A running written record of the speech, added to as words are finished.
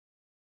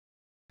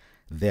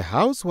The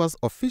House was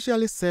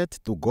officially set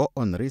to go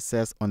on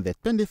recess on the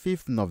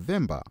 25th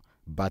November,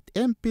 but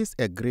MPs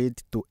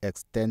agreed to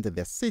extend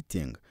the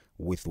sitting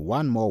with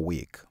one more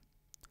week.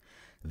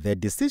 The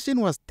decision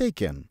was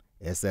taken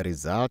as a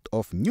result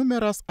of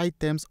numerous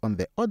items on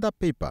the order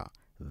paper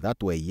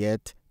that were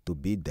yet to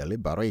be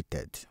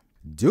deliberated.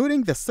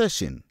 During the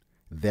session,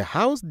 the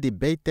House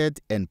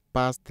debated and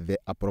passed the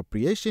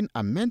Appropriation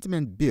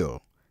Amendment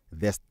Bill,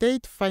 the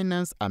State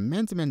Finance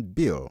Amendment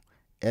Bill,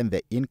 and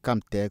the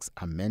Income Tax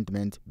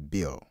Amendment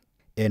Bill.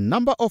 A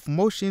number of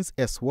motions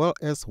as well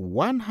as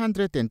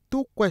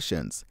 102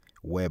 questions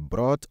were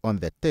brought on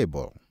the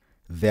table.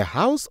 The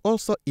House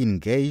also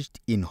engaged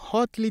in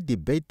hotly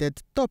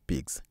debated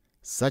topics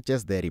such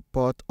as the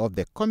report of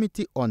the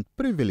Committee on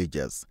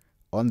Privileges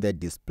on the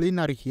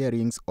disciplinary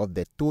hearings of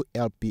the two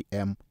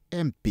LPM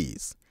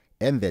MPs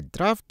and the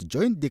draft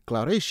joint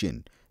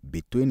declaration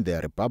between the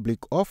Republic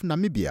of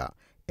Namibia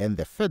and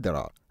the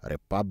Federal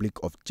Republic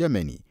of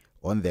Germany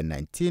on the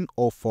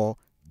 1904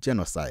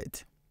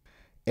 genocide.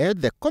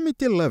 At the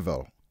committee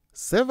level,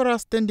 several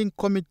standing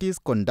committees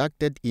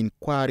conducted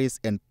inquiries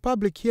and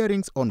public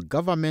hearings on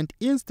government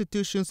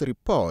institutions'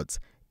 reports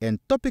and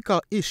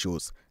topical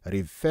issues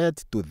referred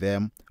to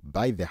them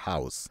by the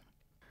House.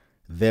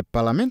 The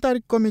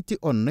Parliamentary Committee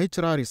on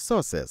Natural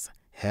Resources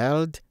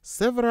held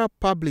several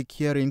public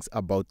hearings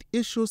about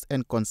issues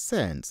and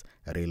concerns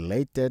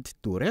related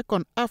to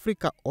Recon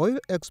Africa oil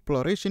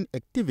exploration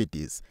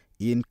activities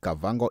in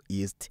Kavango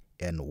East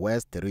and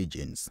West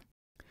regions.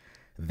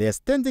 The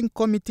Standing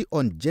Committee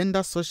on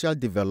Gender, Social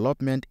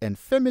Development and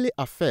Family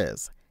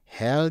Affairs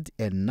held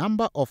a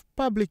number of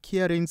public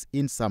hearings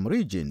in some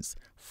regions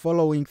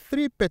following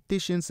 3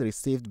 petitions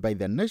received by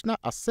the National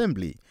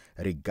Assembly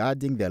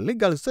regarding the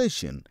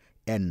legalization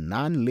and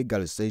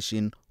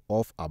non-legalization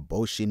of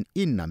abortion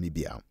in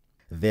Namibia.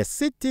 The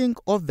sitting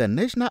of the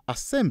National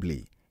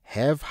Assembly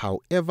have,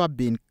 however,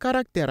 been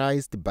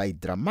characterized by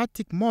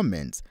dramatic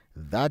moments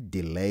that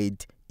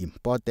delayed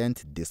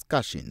important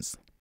discussions.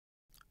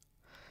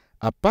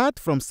 Apart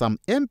from some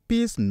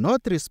MPs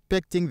not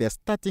respecting the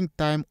starting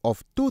time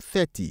of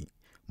 2:30,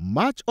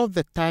 much of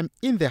the time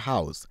in the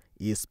House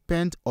is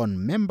spent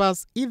on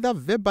members either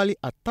verbally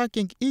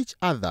attacking each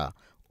other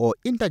or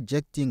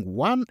interjecting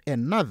one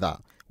another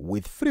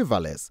with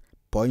frivolous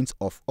points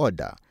of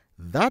order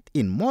that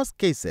in most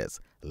cases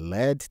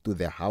led to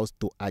the House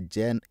to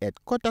adjourn at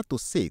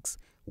 5:45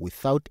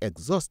 without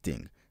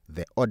exhausting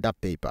the order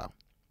paper.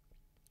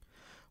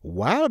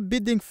 While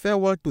bidding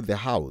farewell to the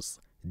House,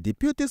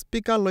 Deputy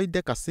Speaker Lloyd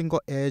Kasingo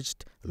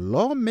urged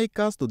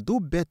lawmakers to do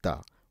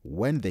better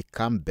when they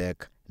come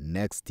back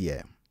next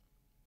year.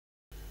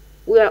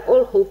 We are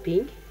all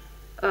hoping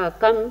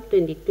come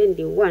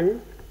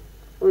 2021,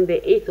 on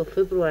the 8th of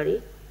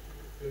February,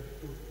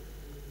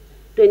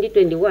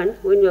 2021,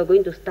 when we are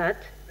going to start,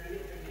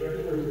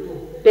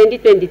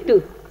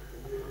 2022,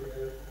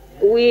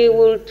 we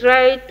will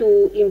try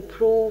to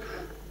improve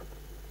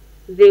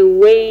the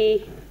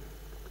way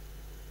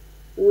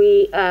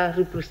we are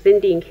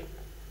representing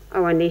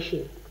our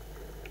nation.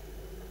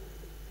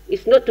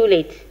 It's not too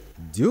late.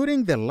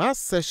 During the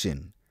last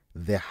session,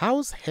 the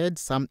House had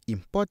some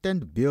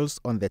important bills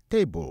on the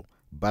table,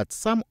 but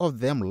some of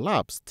them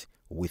lapsed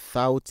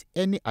without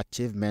any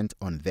achievement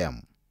on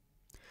them.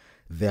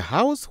 The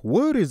House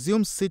will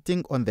resume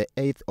sitting on the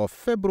 8th of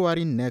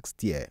February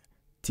next year.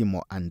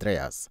 Timo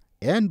Andreas,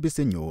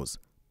 NBC News,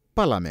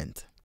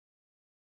 Parliament.